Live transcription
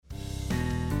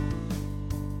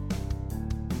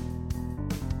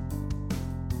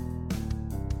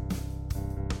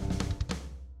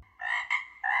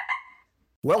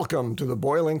Welcome to the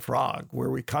Boiling Frog, where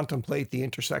we contemplate the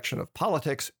intersection of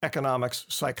politics, economics,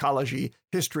 psychology,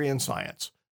 history, and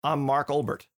science. I'm Mark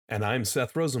Olbert. And I'm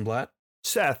Seth Rosenblatt.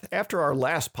 Seth, after our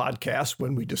last podcast,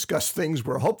 when we discussed things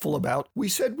we're hopeful about, we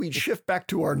said we'd shift back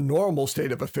to our normal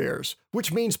state of affairs,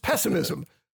 which means pessimism,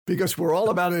 because we're all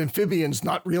about amphibians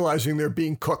not realizing they're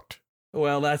being cooked.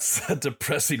 Well, that's a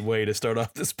depressing way to start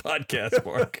off this podcast,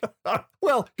 Mark.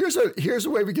 Well, here's a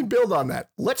way we can build on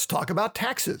that. Let's talk about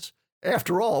taxes.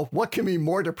 After all, what can be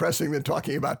more depressing than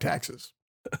talking about taxes?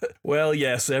 Well,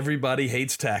 yes, everybody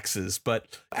hates taxes,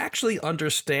 but actually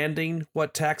understanding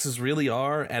what taxes really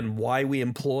are and why we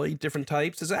employ different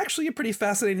types is actually a pretty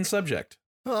fascinating subject.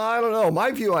 I don't know.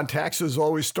 My view on taxes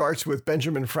always starts with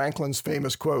Benjamin Franklin's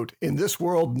famous quote, "In this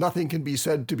world, nothing can be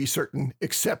said to be certain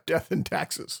except death and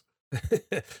taxes."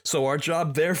 So our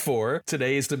job, therefore,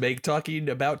 today is to make talking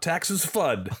about taxes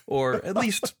fun, or at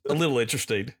least a little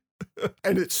interesting.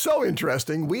 And it's so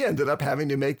interesting, we ended up having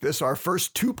to make this our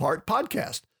first two-part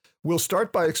podcast. We'll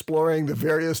start by exploring the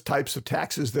various types of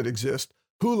taxes that exist,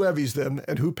 who levies them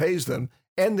and who pays them,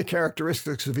 and the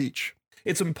characteristics of each.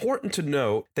 It's important to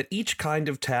note that each kind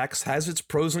of tax has its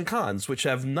pros and cons, which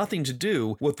have nothing to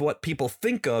do with what people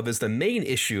think of as the main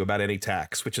issue about any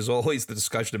tax, which is always the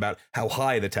discussion about how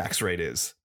high the tax rate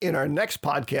is. In our next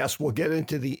podcast, we'll get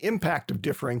into the impact of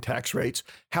differing tax rates,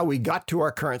 how we got to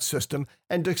our current system,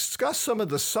 and discuss some of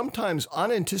the sometimes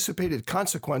unanticipated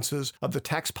consequences of the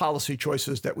tax policy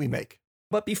choices that we make.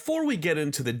 But before we get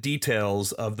into the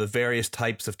details of the various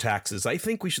types of taxes, I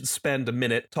think we should spend a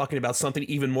minute talking about something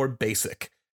even more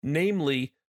basic.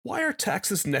 Namely, why are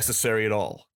taxes necessary at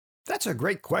all? That's a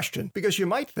great question, because you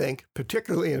might think,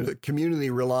 particularly in a community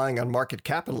relying on market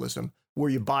capitalism, where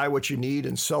you buy what you need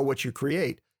and sell what you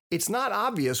create, it's not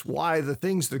obvious why the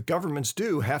things that governments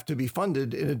do have to be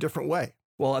funded in a different way.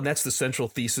 Well, and that's the central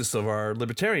thesis of our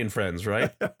libertarian friends,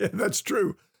 right? That's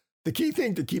true. The key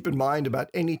thing to keep in mind about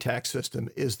any tax system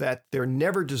is that they're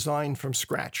never designed from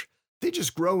scratch. They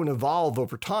just grow and evolve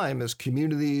over time as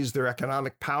communities, their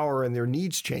economic power, and their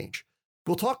needs change.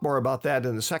 We'll talk more about that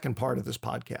in the second part of this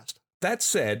podcast. That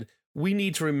said, we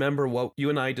need to remember what you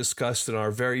and I discussed in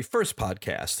our very first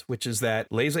podcast, which is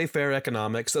that laissez-faire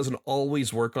economics doesn't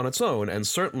always work on its own, and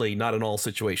certainly not in all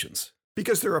situations.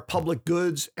 Because there are public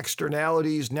goods,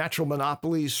 externalities, natural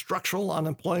monopolies, structural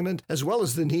unemployment, as well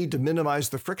as the need to minimize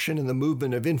the friction in the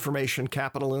movement of information,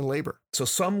 capital, and labor. So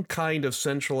some kind of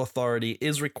central authority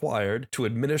is required to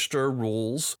administer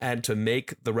rules and to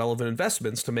make the relevant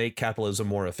investments to make capitalism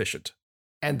more efficient.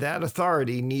 And that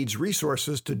authority needs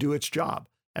resources to do its job.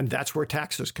 And that's where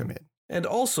taxes come in. And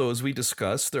also, as we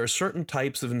discussed, there are certain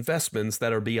types of investments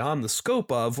that are beyond the scope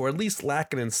of, or at least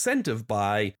lack an incentive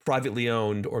by, privately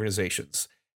owned organizations.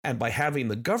 And by having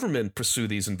the government pursue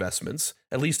these investments,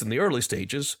 at least in the early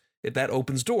stages, that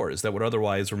opens doors that would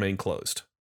otherwise remain closed.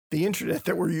 The internet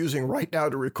that we're using right now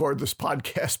to record this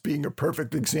podcast being a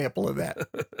perfect example of that.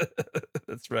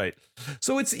 That's right.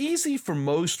 So it's easy for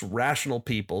most rational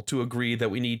people to agree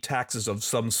that we need taxes of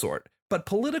some sort. But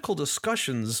political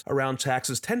discussions around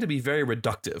taxes tend to be very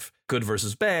reductive. Good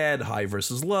versus bad, high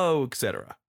versus low,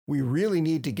 etc. We really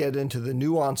need to get into the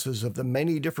nuances of the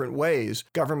many different ways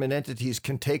government entities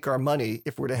can take our money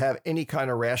if we're to have any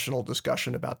kind of rational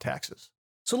discussion about taxes.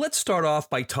 So let's start off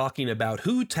by talking about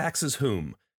who taxes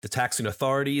whom, the taxing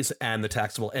authorities and the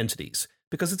taxable entities,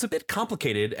 because it's a bit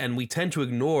complicated and we tend to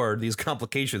ignore these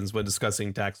complications when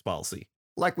discussing tax policy.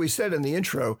 Like we said in the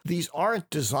intro, these aren't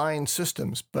designed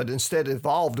systems, but instead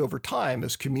evolved over time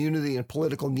as community and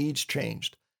political needs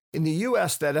changed. In the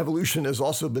U.S., that evolution has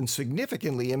also been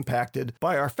significantly impacted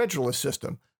by our federalist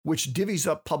system, which divvies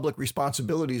up public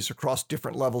responsibilities across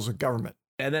different levels of government.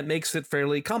 And that makes it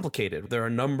fairly complicated. There are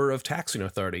a number of taxing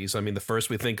authorities. I mean, the first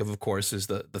we think of course, is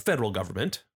the federal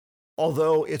government.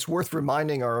 Although it's worth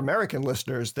reminding our American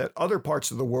listeners that other parts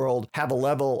of the world have a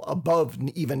level above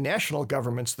even national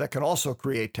governments that can also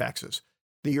create taxes.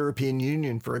 The European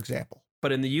Union, for example.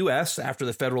 But in the U.S., after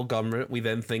the federal government, we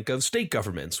then think of state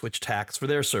governments, which tax for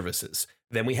their services.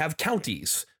 Then we have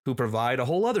counties, who provide a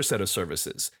whole other set of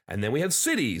services. And then we have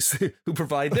cities, who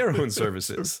provide their own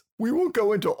services. We won't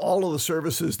go into all of the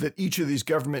services that each of these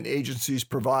government agencies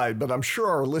provide, but I'm sure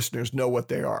our listeners know what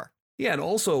they are. Yeah, and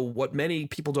also what many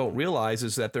people don't realize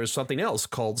is that there's something else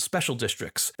called special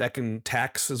districts that can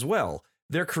tax as well.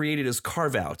 They're created as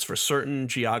carve-outs for certain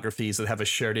geographies that have a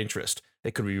shared interest.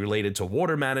 They could be related to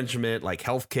water management, like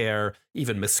healthcare,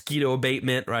 even mosquito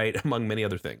abatement, right, among many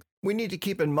other things. We need to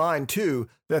keep in mind, too,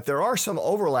 that there are some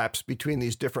overlaps between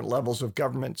these different levels of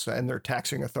governments and their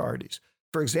taxing authorities.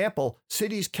 For example,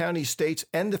 cities, counties, states,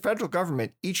 and the federal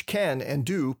government each can and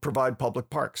do provide public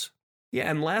parks. Yeah,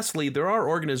 and lastly, there are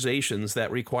organizations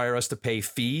that require us to pay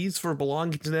fees for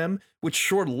belonging to them, which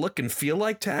sure look and feel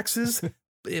like taxes,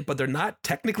 but they're not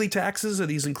technically taxes. And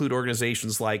these include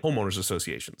organizations like homeowners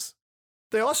associations.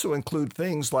 They also include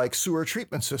things like sewer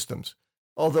treatment systems,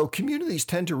 although communities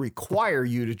tend to require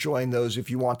you to join those if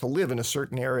you want to live in a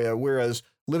certain area, whereas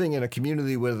living in a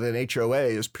community with an HOA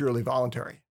is purely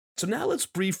voluntary. So now let's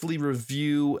briefly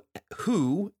review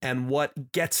who and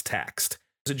what gets taxed.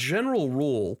 As a general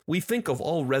rule, we think of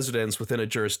all residents within a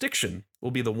jurisdiction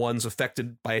will be the ones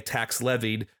affected by a tax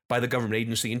levied by the government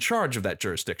agency in charge of that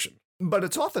jurisdiction. But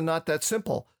it's often not that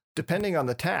simple. Depending on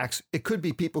the tax, it could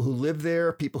be people who live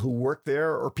there, people who work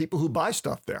there, or people who buy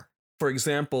stuff there. For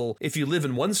example, if you live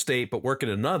in one state but work in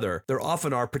another, there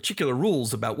often are particular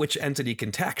rules about which entity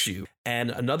can tax you.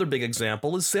 And another big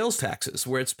example is sales taxes,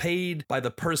 where it's paid by the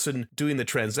person doing the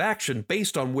transaction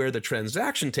based on where the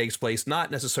transaction takes place, not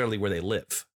necessarily where they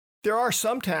live. There are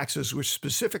some taxes which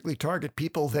specifically target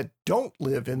people that don't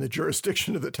live in the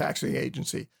jurisdiction of the taxing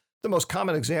agency. The most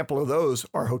common example of those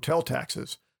are hotel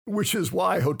taxes, which is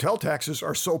why hotel taxes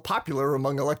are so popular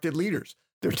among elected leaders.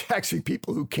 They're taxing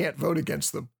people who can't vote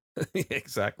against them.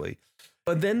 Exactly.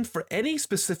 But then for any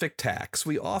specific tax,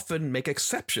 we often make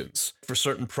exceptions for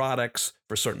certain products,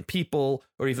 for certain people,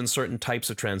 or even certain types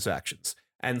of transactions.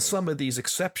 And some of these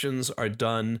exceptions are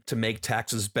done to make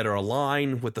taxes better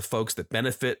align with the folks that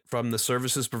benefit from the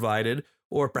services provided,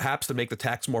 or perhaps to make the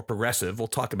tax more progressive. We'll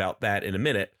talk about that in a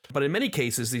minute. But in many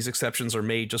cases, these exceptions are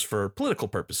made just for political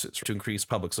purposes, to increase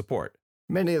public support.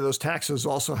 Many of those taxes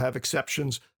also have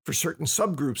exceptions for certain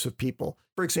subgroups of people,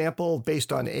 for example,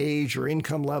 based on age or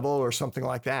income level or something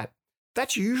like that.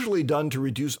 That's usually done to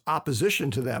reduce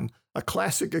opposition to them. A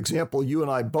classic example you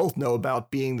and I both know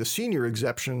about being the senior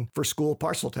exemption for school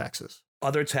parcel taxes.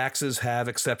 Other taxes have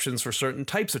exceptions for certain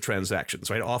types of transactions,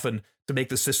 right? Often to make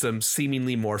the system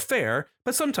seemingly more fair,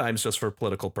 but sometimes just for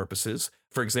political purposes.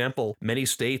 For example, many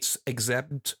states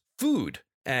exempt food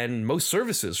and most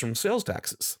services from sales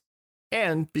taxes.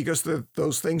 And because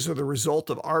those things are the result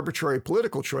of arbitrary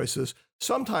political choices,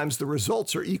 sometimes the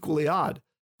results are equally odd.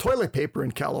 Toilet paper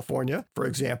in California, for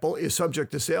example, is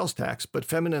subject to sales tax, but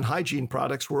feminine hygiene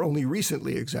products were only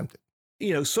recently exempted.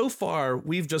 So far,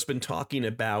 we've just been talking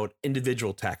about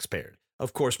individual taxpayers.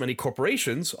 Of course, many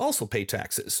corporations also pay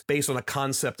taxes based on a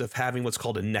concept of having what's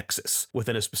called a nexus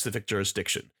within a specific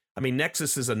jurisdiction.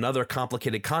 Nexus is another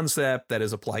complicated concept that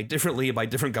is applied differently by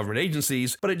different government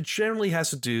agencies, but it generally has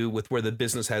to do with where the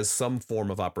business has some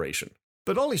form of operation.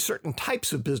 But only certain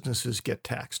types of businesses get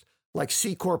taxed, like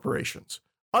C corporations.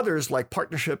 Others, like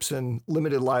partnerships and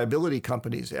limited liability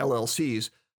companies,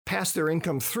 LLCs, pass their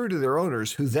income through to their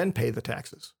owners, who then pay the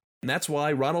taxes. And that's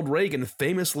why Ronald Reagan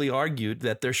famously argued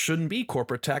that there shouldn't be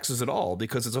corporate taxes at all,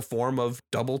 because it's a form of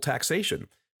double taxation.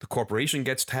 The corporation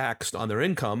gets taxed on their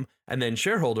income, and then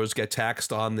shareholders get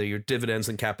taxed on their dividends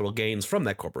and capital gains from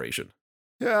that corporation.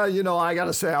 Yeah, I got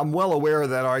to say, I'm well aware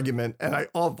of that argument, and I've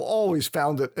always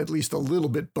found it at least a little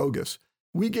bit bogus.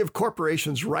 We give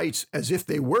corporations rights as if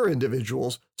they were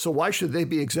individuals, so why should they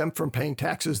be exempt from paying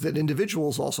taxes that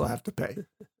individuals also have to pay?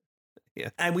 Yeah.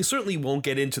 And we certainly won't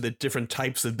get into the different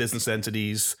types of business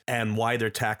entities and why they're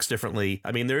taxed differently.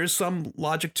 There is some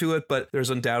logic to it, but there's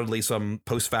undoubtedly some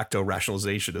post facto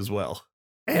rationalization as well.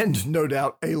 And no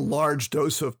doubt a large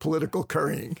dose of political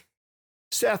currying.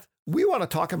 Seth, we want to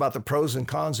talk about the pros and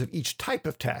cons of each type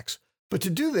of tax. But to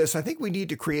do this, I think we need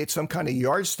to create some kind of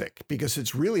yardstick, because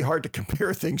it's really hard to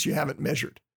compare things you haven't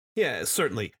measured. Yeah,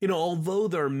 certainly. Although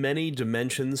there are many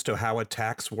dimensions to how a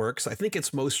tax works, I think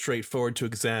it's most straightforward to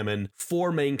examine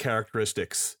four main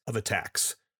characteristics of a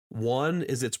tax. One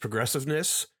is its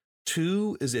progressiveness.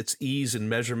 Two is its ease in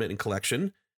measurement and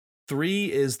collection. Three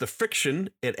is the friction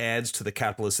it adds to the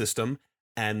capitalist system.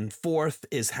 And fourth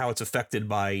is how it's affected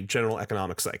by general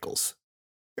economic cycles.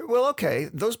 Well, okay,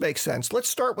 those make sense. Let's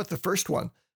start with the first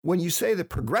one. When you say the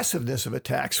progressiveness of a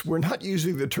tax, we're not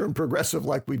using the term progressive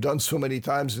like we've done so many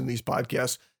times in these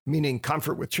podcasts, meaning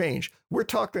comfort with change. We're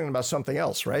talking about something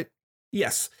else, right?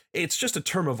 Yes, it's just a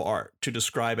term of art to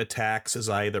describe a tax as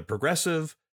either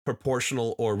progressive,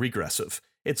 proportional, or regressive.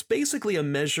 It's basically a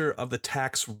measure of the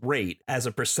tax rate as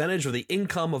a percentage of the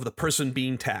income of the person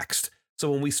being taxed.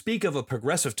 So when we speak of a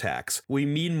progressive tax, we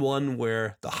mean one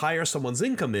where the higher someone's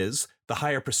income is, the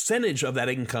higher percentage of that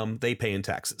income they pay in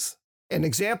taxes. An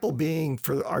example being,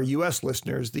 for our U.S.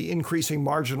 listeners, the increasing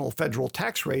marginal federal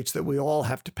tax rates that we all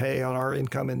have to pay on our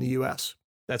income in the U.S.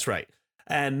 That's right.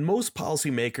 And most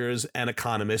policymakers and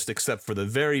economists, except for the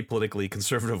very politically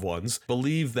conservative ones,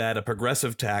 believe that a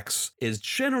progressive tax is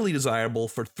generally desirable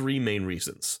for three main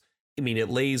reasons. I mean, it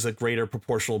lays a greater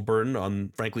proportional burden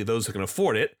on, frankly, those who can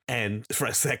afford it. And for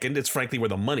a second, it's frankly where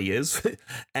the money is.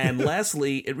 And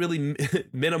lastly, it really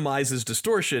minimizes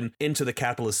distortion into the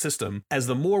capitalist system. As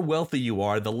the more wealthy you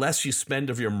are, the less you spend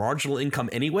of your marginal income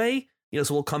anyway.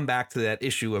 So we'll come back to that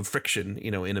issue of friction,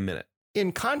 in a minute.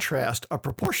 In contrast, a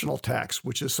proportional tax,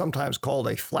 which is sometimes called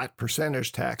a flat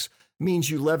percentage tax, means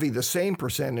you levy the same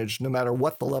percentage no matter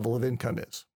what the level of income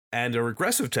is. And a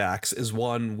regressive tax is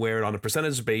one where on a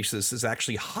percentage basis is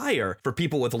actually higher for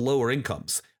people with lower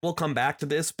incomes. We'll come back to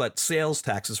this, but sales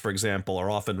taxes, for example, are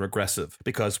often regressive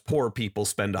because poor people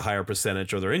spend a higher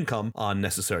percentage of their income on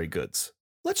necessary goods.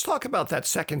 Let's talk about that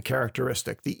second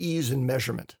characteristic, the ease in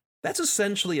measurement. That's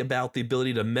essentially about the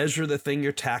ability to measure the thing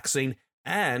you're taxing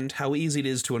and how easy it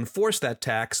is to enforce that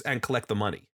tax and collect the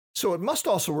money. So it must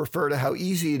also refer to how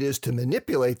easy it is to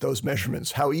manipulate those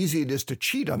measurements, how easy it is to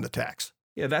cheat on the tax.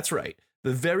 Yeah, that's right.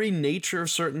 The very nature of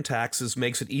certain taxes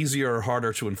makes it easier or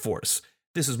harder to enforce.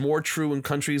 This is more true in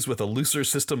countries with a looser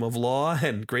system of law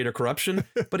and greater corruption,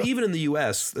 but even in the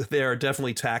US, there are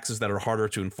definitely taxes that are harder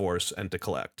to enforce and to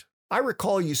collect. I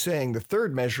recall you saying the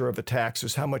third measure of a tax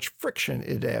is how much friction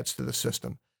it adds to the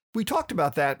system. We talked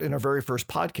about that in our very first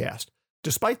podcast.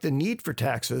 Despite the need for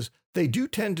taxes, they do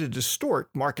tend to distort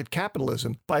market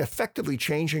capitalism by effectively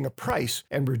changing a price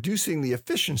and reducing the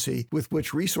efficiency with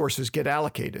which resources get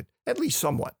allocated, at least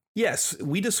somewhat. Yes,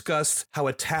 we discussed how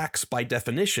a tax, by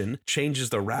definition, changes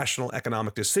the rational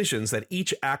economic decisions that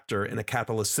each actor in a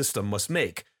capitalist system must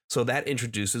make. So that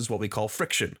introduces what we call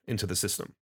friction into the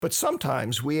system. But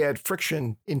sometimes we add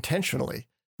friction intentionally.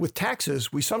 With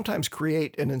taxes, we sometimes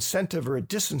create an incentive or a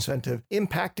disincentive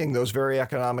impacting those very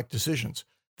economic decisions.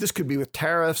 This could be with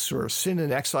tariffs or sin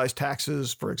and excise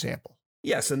taxes, for example.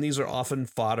 Yes, and these are often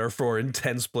fodder for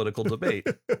intense political debate.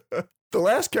 The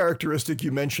last characteristic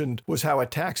you mentioned was how a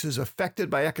tax is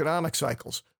affected by economic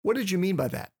cycles. What did you mean by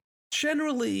that?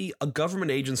 Generally, a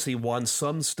government agency wants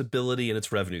some stability in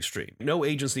its revenue stream. No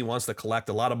agency wants to collect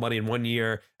a lot of money in one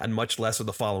year and much less of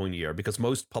the following year because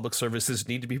most public services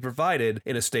need to be provided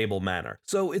in a stable manner.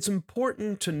 So it's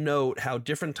important to note how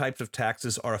different types of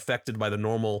taxes are affected by the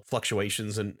normal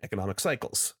fluctuations in economic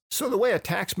cycles. So the way a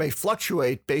tax may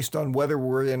fluctuate based on whether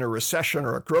we're in a recession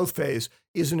or a growth phase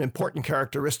is an important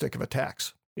characteristic of a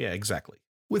tax. Yeah, exactly.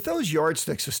 With those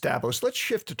yardsticks established, let's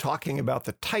shift to talking about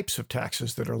the types of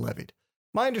taxes that are levied.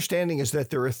 My understanding is that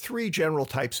there are three general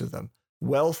types of them: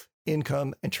 wealth,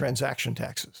 income, and transaction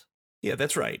taxes. Yeah,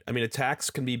 that's right. I mean, a tax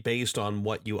can be based on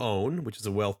what you own, which is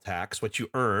a wealth tax, what you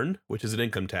earn, which is an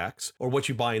income tax, or what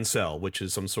you buy and sell, which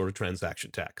is some sort of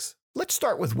transaction tax. Let's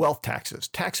start with wealth taxes,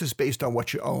 taxes based on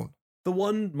what you own. The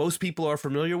one most people are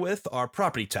familiar with are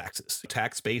property taxes,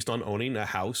 tax based on owning a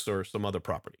house or some other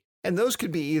property. And those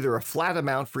could be either a flat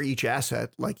amount for each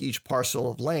asset, like each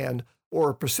parcel of land, or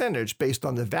a percentage based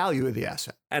on the value of the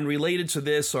asset. And related to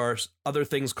this are other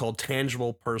things called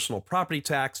tangible personal property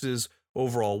taxes,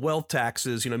 overall wealth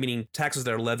taxes, meaning taxes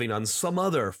that are levied on some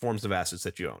other forms of assets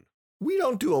that you own. We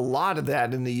don't do a lot of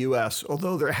that in the U.S.,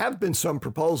 although there have been some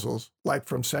proposals, like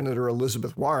from Senator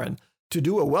Elizabeth Warren, to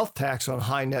do a wealth tax on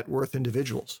high net worth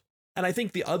individuals. And I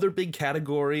think the other big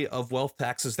category of wealth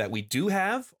taxes that we do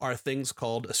have are things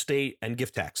called estate and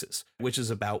gift taxes, which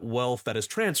is about wealth that is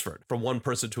transferred from one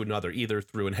person to another, either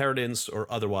through inheritance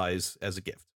or otherwise as a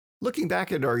gift. Looking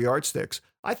back at our yardsticks,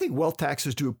 I think wealth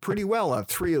taxes do pretty well on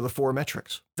 3 of the 4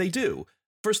 metrics. They do.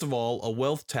 First of all, a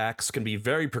wealth tax can be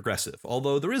very progressive.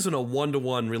 Although there isn't a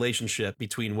one-to-one relationship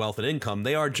between wealth and income,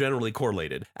 they are generally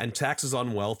correlated, and taxes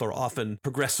on wealth are often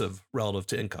progressive relative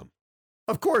to income.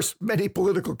 Of course, many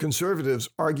political conservatives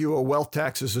argue a wealth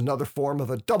tax is another form of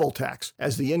a double tax,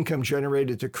 as the income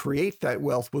generated to create that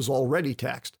wealth was already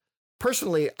taxed.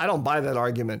 Personally, I don't buy that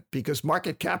argument because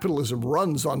market capitalism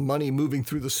runs on money moving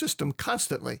through the system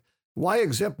constantly. Why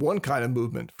exempt one kind of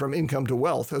movement from income to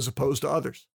wealth as opposed to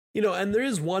others? And there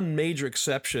is one major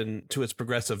exception to its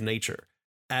progressive nature,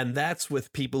 and that's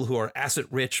with people who are asset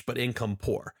rich but income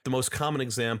poor. The most common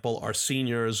example are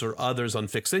seniors or others on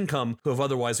fixed income who have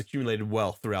otherwise accumulated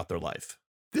wealth throughout their life.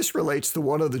 This relates to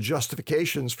one of the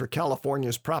justifications for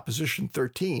California's Proposition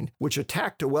 13, which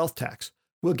attacked a wealth tax.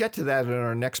 We'll get to that in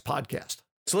our next podcast.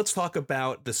 So let's talk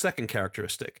about the second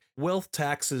characteristic. Wealth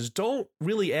taxes don't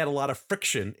really add a lot of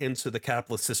friction into the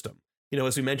capitalist system.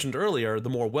 As we mentioned earlier, the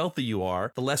more wealthy you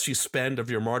are, the less you spend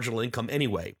of your marginal income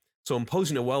anyway. So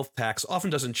imposing a wealth tax often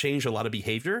doesn't change a lot of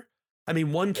behavior. I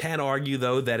mean, one can argue,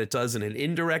 though, that it does in an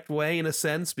indirect way, in a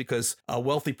sense, because a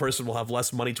wealthy person will have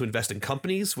less money to invest in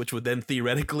companies, which would then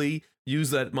theoretically use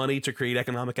that money to create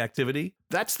economic activity.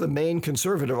 That's the main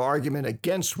conservative argument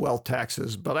against wealth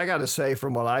taxes, but I got to say,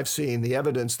 from what I've seen, the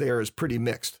evidence there is pretty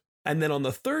mixed. And then on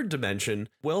the third dimension,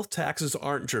 wealth taxes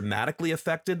aren't dramatically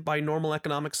affected by normal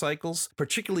economic cycles,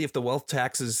 particularly if the wealth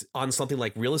tax is on something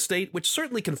like real estate, which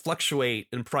certainly can fluctuate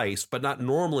in price, but not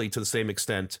normally to the same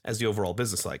extent as the overall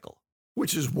business cycle.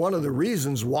 Which is one of the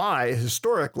reasons why,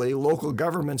 historically, local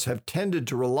governments have tended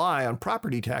to rely on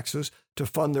property taxes to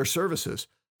fund their services.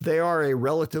 They are a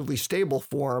relatively stable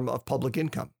form of public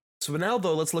income. So now,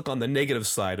 though, let's look on the negative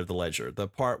side of the ledger, the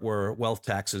part where wealth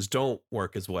taxes don't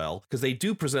work as well, because they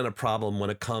do present a problem when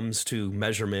it comes to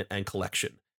measurement and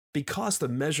collection. Because the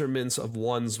measurements of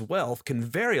one's wealth can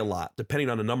vary a lot depending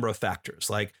on a number of factors,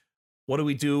 like what do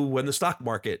we do when the stock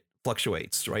market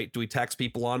fluctuates, right? Do we tax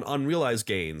people on unrealized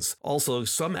gains? Also,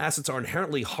 some assets are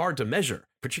inherently hard to measure,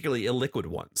 particularly illiquid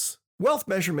ones. Wealth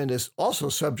measurement is also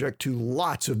subject to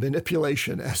lots of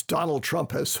manipulation, as Donald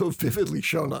Trump has so vividly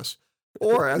shown us.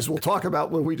 Or, as we'll talk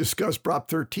about when we discuss Prop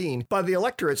 13, by the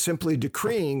electorate simply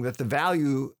decreeing that the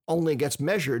value only gets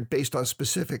measured based on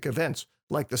specific events,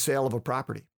 like the sale of a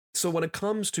property. So when it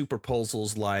comes to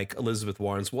proposals like Elizabeth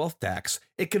Warren's wealth tax,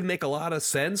 it can make a lot of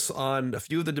sense on a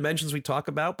few of the dimensions we talk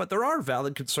about, but there are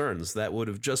valid concerns that would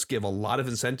have just give a lot of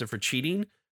incentive for cheating,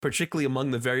 particularly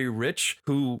among the very rich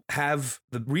who have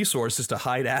the resources to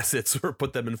hide assets or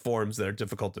put them in forms that are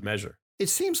difficult to measure. It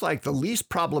seems like the least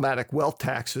problematic wealth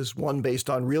tax is one based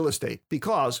on real estate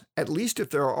because, at least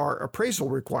if there are appraisal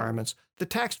requirements, the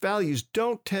tax values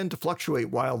don't tend to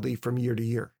fluctuate wildly from year to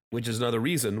year. Which is another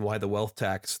reason why the wealth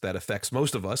tax that affects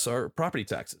most of us are property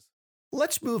taxes.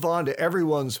 Let's move on to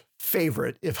everyone's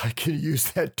favorite, if I can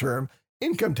use that term,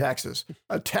 income taxes,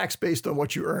 a tax based on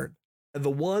what you earn. The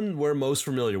one we're most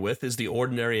familiar with is the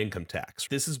ordinary income tax.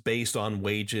 This is based on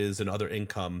wages and other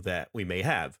income that we may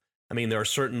have. I mean, there are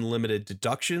certain limited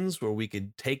deductions where we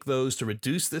could take those to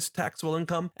reduce this taxable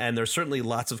income, and there's certainly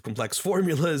lots of complex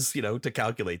formulas, to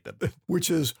calculate them. Which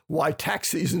is why tax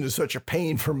season is such a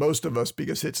pain for most of us,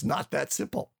 because it's not that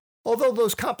simple. Although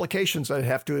those complications, I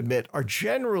have to admit, are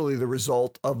generally the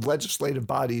result of legislative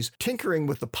bodies tinkering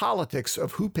with the politics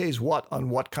of who pays what on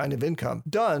what kind of income,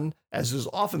 done, as is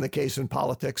often the case in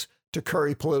politics, to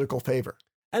curry political favor.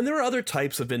 And there are other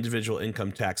types of individual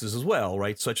income taxes as well,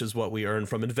 right? Such as what we earn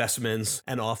from investments.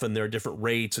 And often there are different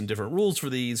rates and different rules for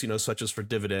these, such as for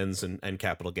dividends and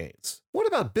capital gains. What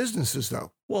about businesses,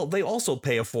 though? Well, they also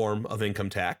pay a form of income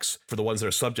tax for the ones that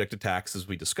are subject to tax, as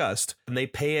we discussed. And they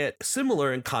pay it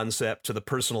similar in concept to the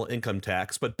personal income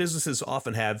tax, but businesses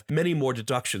often have many more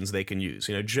deductions they can use.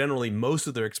 Generally, most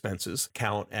of their expenses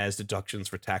count as deductions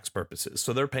for tax purposes.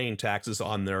 So they're paying taxes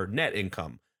on their net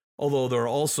income. Although there are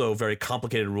also very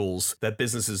complicated rules that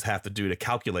businesses have to do to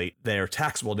calculate their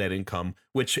taxable net income,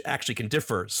 which actually can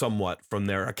differ somewhat from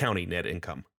their accounting net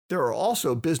income. There are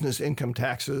also business income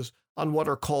taxes on what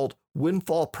are called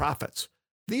windfall profits.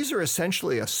 These are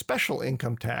essentially a special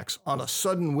income tax on a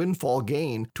sudden windfall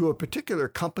gain to a particular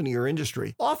company or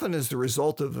industry, often as the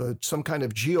result of some kind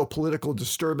of geopolitical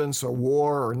disturbance, a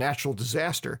war, or natural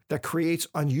disaster that creates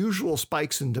unusual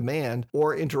spikes in demand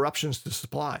or interruptions to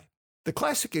supply. The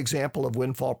classic example of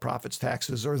windfall profits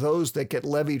taxes are those that get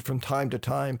levied from time to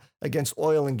time against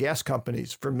oil and gas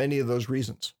companies for many of those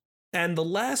reasons. And the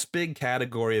last big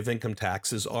category of income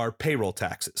taxes are payroll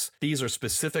taxes. These are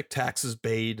specific taxes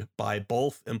paid by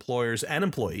both employers and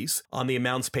employees on the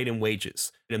amounts paid in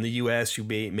wages. In the U.S., you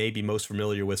may be most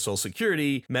familiar with Social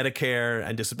Security, Medicare,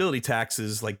 and disability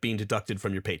taxes like being deducted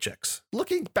from your paychecks.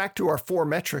 Looking back to our four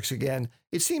metrics again,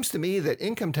 it seems to me that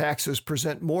income taxes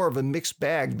present more of a mixed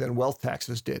bag than wealth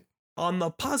taxes did. On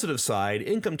the positive side,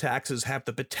 income taxes have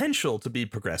the potential to be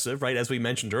progressive, right? As we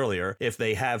mentioned earlier, if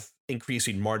they have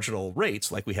increasing marginal rates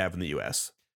like we have in the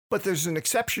U.S. But there's an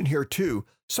exception here, too.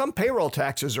 Some payroll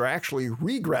taxes are actually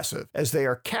regressive, as they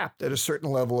are capped at a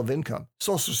certain level of income.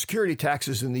 Social Security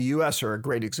taxes in the U.S. are a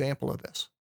great example of this.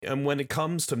 And when it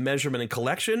comes to measurement and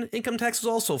collection, income taxes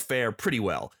also fare pretty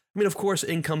well. I mean, of course,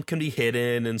 income can be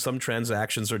hidden and some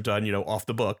transactions are done, off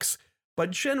the books.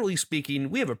 But generally speaking,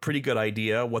 we have a pretty good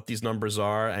idea what these numbers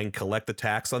are and collect the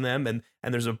tax on them. And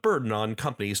there's a burden on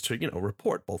companies to,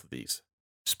 report both of these.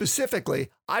 Specifically,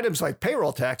 items like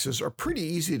payroll taxes are pretty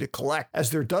easy to collect as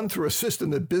they're done through a system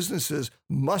that businesses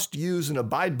must use and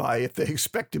abide by if they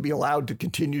expect to be allowed to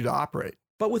continue to operate.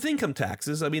 But with income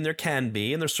taxes, there can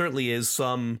be, and there certainly is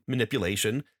some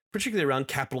manipulation, particularly around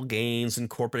capital gains and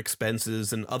corporate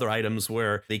expenses and other items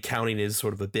where the accounting is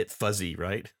sort of a bit fuzzy,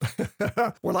 right?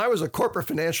 When I was a corporate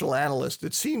financial analyst,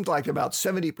 it seemed like about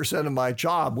 70% of my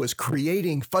job was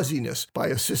creating fuzziness by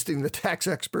assisting the tax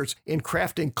experts in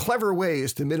crafting clever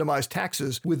ways to minimize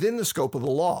taxes within the scope of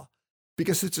the law.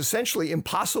 Because it's essentially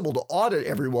impossible to audit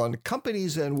everyone,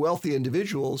 companies and wealthy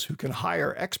individuals who can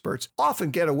hire experts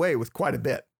often get away with quite a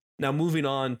bit. Now, moving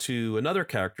on to another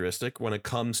characteristic when it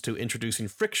comes to introducing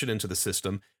friction into the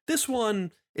system, this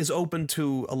one is open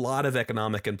to a lot of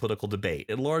economic and political debate.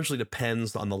 It largely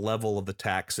depends on the level of the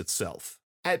tax itself.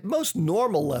 At most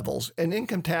normal levels, an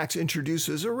income tax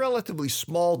introduces a relatively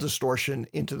small distortion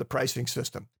into the pricing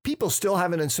system. People still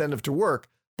have an incentive to work,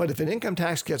 but if an income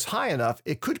tax gets high enough,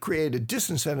 it could create a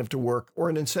disincentive to work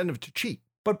or an incentive to cheat.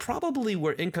 But probably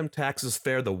where income taxes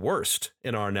fare the worst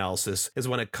in our analysis is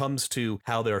when it comes to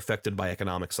how they're affected by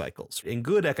economic cycles. In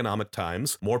good economic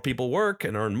times, more people work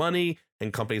and earn money,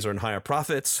 and companies earn higher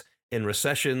profits. In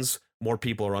recessions, more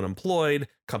people are unemployed,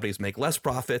 companies make less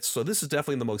profits. So this is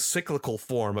definitely the most cyclical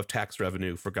form of tax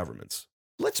revenue for governments.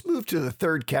 Let's move to the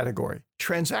third category,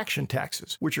 transaction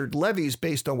taxes, which are levies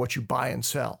based on what you buy and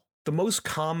sell. The most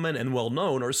common and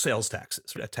well-known are sales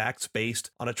taxes, a tax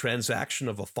based on a transaction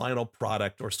of a final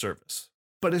product or service.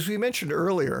 But as we mentioned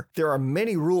earlier, there are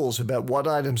many rules about what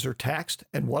items are taxed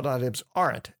and what items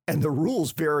aren't, and the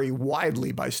rules vary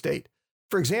widely by state.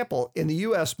 For example, in the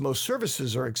U.S., most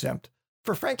services are exempt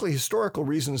for frankly historical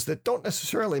reasons that don't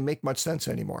necessarily make much sense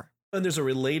anymore. And there's a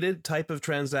related type of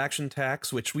transaction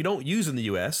tax, which we don't use in the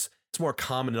U.S., it's more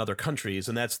common in other countries,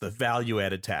 and that's the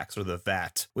value-added tax, or the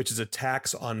VAT, which is a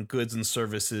tax on goods and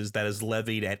services that is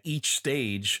levied at each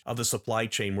stage of the supply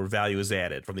chain where value is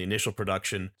added, from the initial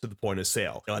production to the point of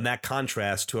sale. And that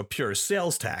contrasts to a pure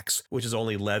sales tax, which is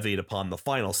only levied upon the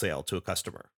final sale to a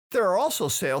customer. There are also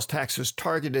sales taxes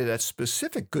targeted at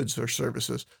specific goods or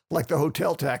services, like the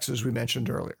hotel taxes we mentioned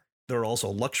earlier. There are also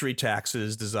luxury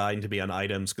taxes designed to be on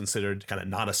items considered kind of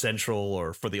non-essential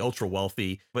or for the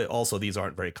ultra-wealthy, but also these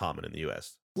aren't very common in the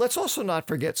U.S. Let's also not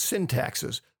forget sin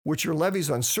taxes, which are levies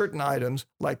on certain items,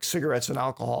 like cigarettes and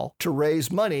alcohol, to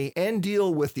raise money and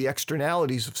deal with the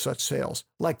externalities of such sales,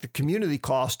 like the community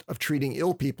cost of treating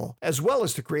ill people, as well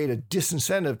as to create a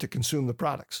disincentive to consume the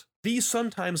products. These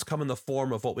sometimes come in the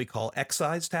form of what we call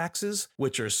excise taxes,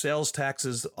 which are sales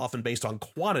taxes often based on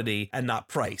quantity and not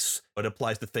price. It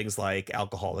applies to things like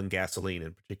alcohol and gasoline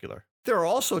in particular. There are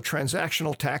also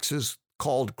transactional taxes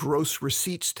called gross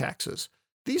receipts taxes.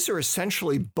 These are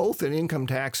essentially both an income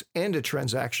tax and a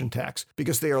transaction tax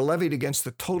because they are levied against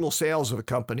the total sales of a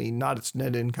company, not its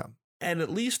net income. And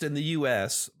at least in the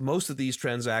US, most of these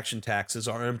transaction taxes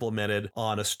are implemented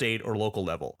on a state or local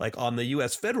level. Like on the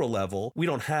US federal level, we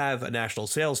don't have a national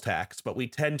sales tax, but we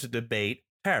tend to debate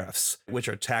tariffs, which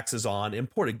are taxes on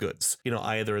imported goods,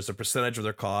 either as a percentage of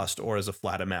their cost or as a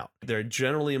flat amount. They're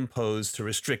generally imposed to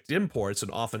restrict imports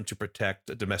and often to protect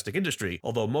a domestic industry,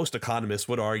 although most economists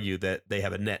would argue that they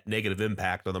have a net negative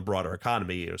impact on the broader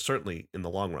economy, or certainly in the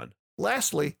long run.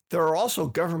 Lastly, there are also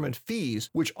government fees,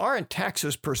 which aren't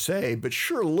taxes per se, but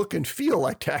sure look and feel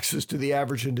like taxes to the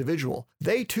average individual.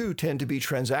 They too tend to be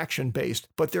transaction-based,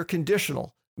 but they're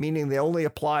conditional, meaning they only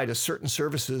apply to certain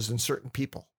services and certain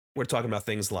people. We're talking about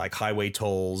things like highway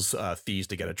tolls, fees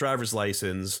to get a driver's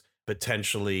license,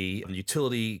 potentially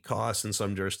utility costs in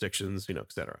some jurisdictions,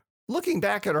 et cetera. Looking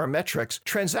back at our metrics,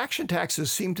 transaction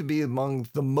taxes seem to be among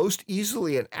the most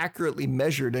easily and accurately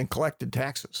measured and collected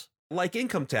taxes. Like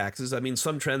income taxes,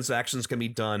 some transactions can be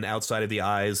done outside of the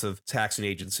eyes of taxing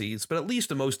agencies, but at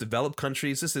least in most developed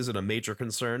countries, this isn't a major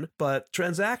concern. But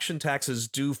transaction taxes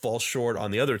do fall short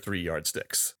on the other three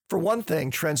yardsticks. For one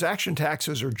thing, transaction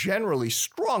taxes are generally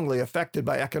strongly affected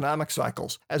by economic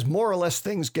cycles. As more or less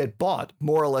things get bought,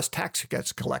 more or less tax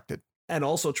gets collected. And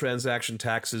also transaction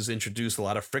taxes introduce a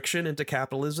lot of friction into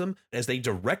capitalism as they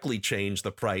directly change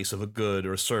the price of a good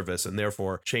or service and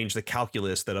therefore change the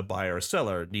calculus that a buyer or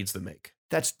seller needs to make.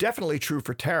 That's definitely true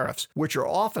for tariffs, which are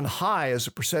often high as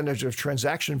a percentage of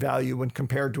transaction value when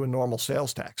compared to a normal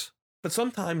sales tax. But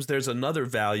sometimes there's another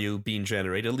value being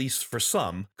generated, at least for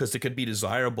some, because it could be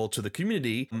desirable to the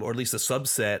community, or at least a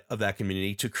subset of that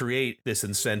community, to create this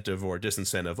incentive or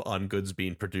disincentive on goods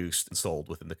being produced and sold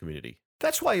within the community.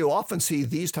 That's why you often see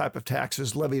these type of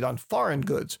taxes levied on foreign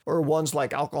goods, or ones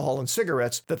like alcohol and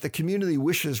cigarettes that the community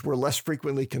wishes were less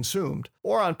frequently consumed,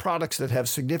 or on products that have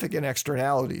significant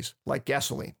externalities, like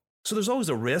gasoline. So there's always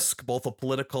a risk, both a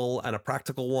political and a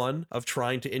practical one, of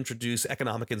trying to introduce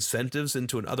economic incentives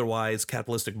into an otherwise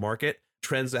capitalistic market.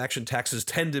 Transaction taxes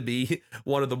tend to be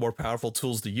one of the more powerful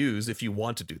tools to use if you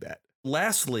want to do that.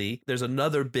 Lastly, there's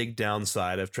another big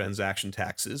downside of transaction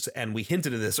taxes, and we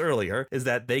hinted at this earlier, is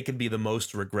that they can be the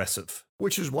most regressive.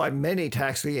 Which is why many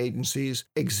taxing agencies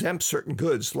exempt certain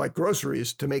goods, like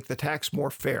groceries, to make the tax more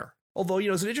fair. Although,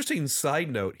 as an interesting side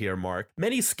note here, Mark,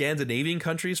 many Scandinavian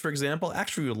countries, for example,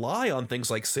 actually rely on things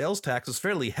like sales taxes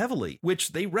fairly heavily,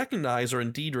 which they recognize are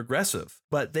indeed regressive.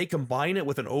 But they combine it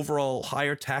with an overall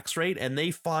higher tax rate, and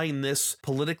they find this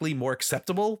politically more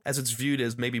acceptable, as it's viewed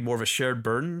as maybe more of a shared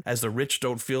burden, as the rich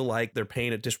don't feel like they're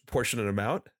paying a disproportionate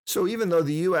amount. So even though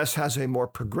the U.S. has a more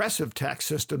progressive tax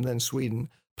system than Sweden,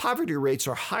 poverty rates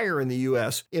are higher in the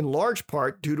U.S., in large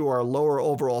part due to our lower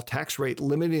overall tax rate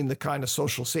limiting the kind of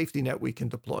social safety net we can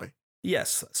deploy.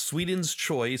 Yes, Sweden's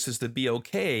choice is to be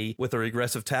okay with a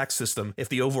regressive tax system if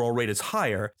the overall rate is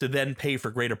higher, to then pay for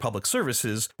greater public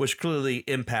services, which clearly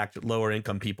impact lower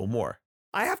income people more.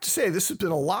 I have to say, this has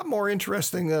been a lot more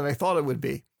interesting than I thought it would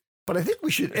be. But I think we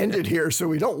should end it here so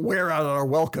we don't wear out our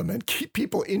welcome and keep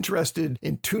people interested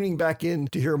in tuning back in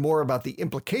to hear more about the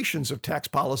implications of tax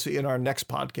policy in our next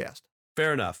podcast.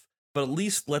 Fair enough. But at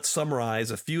least let's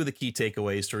summarize a few of the key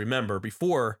takeaways to remember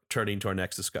before turning to our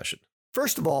next discussion.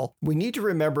 First of all, we need to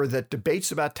remember that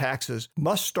debates about taxes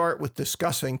must start with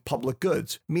discussing public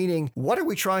goods, meaning what are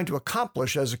we trying to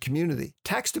accomplish as a community?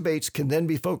 Tax debates can then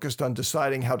be focused on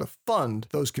deciding how to fund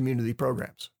those community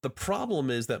programs. The problem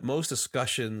is that most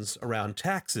discussions around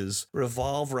taxes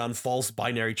revolve around false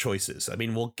binary choices. I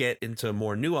mean, we'll get into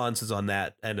more nuances on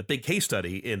that and a big case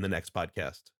study in the next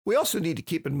podcast. We also need to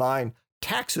keep in mind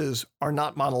taxes are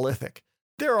not monolithic.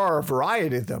 There are a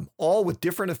variety of them, all with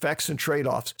different effects and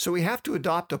trade-offs, so we have to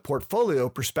adopt a portfolio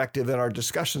perspective in our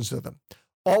discussions of them,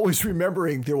 always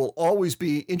remembering there will always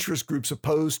be interest groups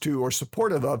opposed to or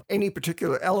supportive of any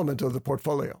particular element of the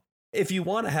portfolio. If you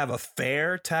want to have a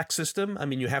fair tax system,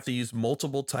 you have to use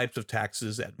multiple types of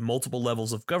taxes at multiple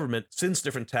levels of government, since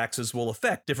different taxes will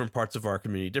affect different parts of our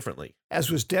community differently. As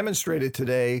was demonstrated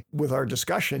today with our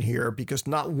discussion here, because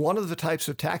not one of the types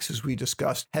of taxes we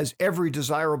discussed has every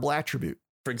desirable attribute.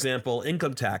 For example,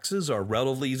 income taxes are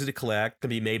relatively easy to collect, can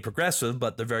be made progressive,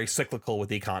 but they're very cyclical with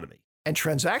the economy. And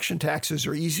transaction taxes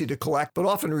are easy to collect, but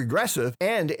often regressive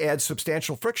and add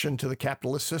substantial friction to the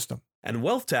capitalist system. And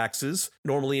wealth taxes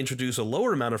normally introduce a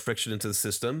lower amount of friction into the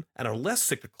system and are less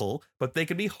cyclical, but they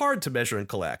can be hard to measure and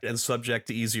collect and subject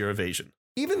to easier evasion.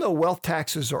 Even though wealth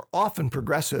taxes are often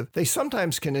progressive, they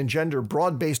sometimes can engender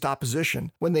broad-based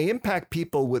opposition when they impact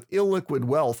people with illiquid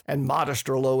wealth and modest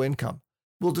or low income.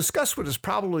 We'll discuss what is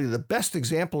probably the best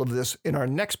example of this in our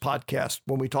next podcast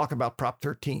when we talk about Prop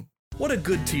 13. What a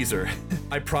good teaser.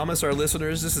 I promise our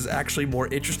listeners this is actually more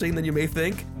interesting than you may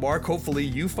think. Mark, hopefully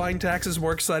you find taxes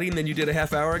more exciting than you did a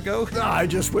half hour ago. I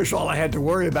just wish all I had to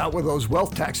worry about were those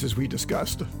wealth taxes we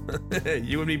discussed.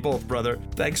 You and me both, brother.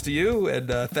 Thanks to you, and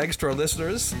thanks to our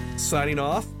listeners. Signing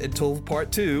off until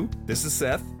part 2, this is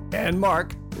Seth. And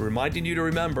Mark. Reminding you to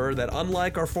remember that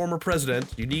unlike our former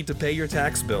president, you need to pay your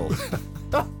tax bill.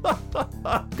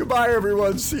 Goodbye,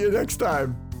 everyone. See you next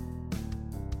time.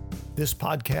 This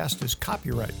podcast is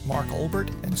copyright Mark Olbert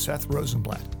and Seth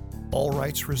Rosenblatt. All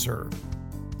rights reserved.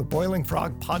 The Boiling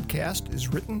Frog podcast is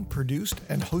written, produced,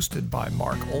 and hosted by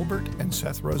Mark Olbert and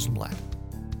Seth Rosenblatt.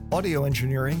 Audio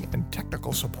engineering and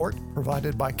technical support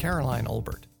provided by Caroline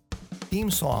Olbert. Theme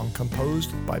song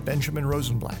composed by Benjamin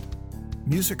Rosenblatt.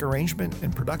 Music arrangement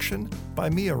and production by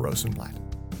Mia Rosenblatt.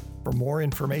 For more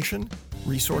information,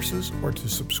 resources, or to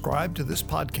subscribe to this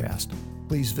podcast,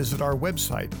 please visit our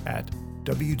website at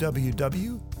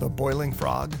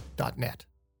www.theboilingfrog.net.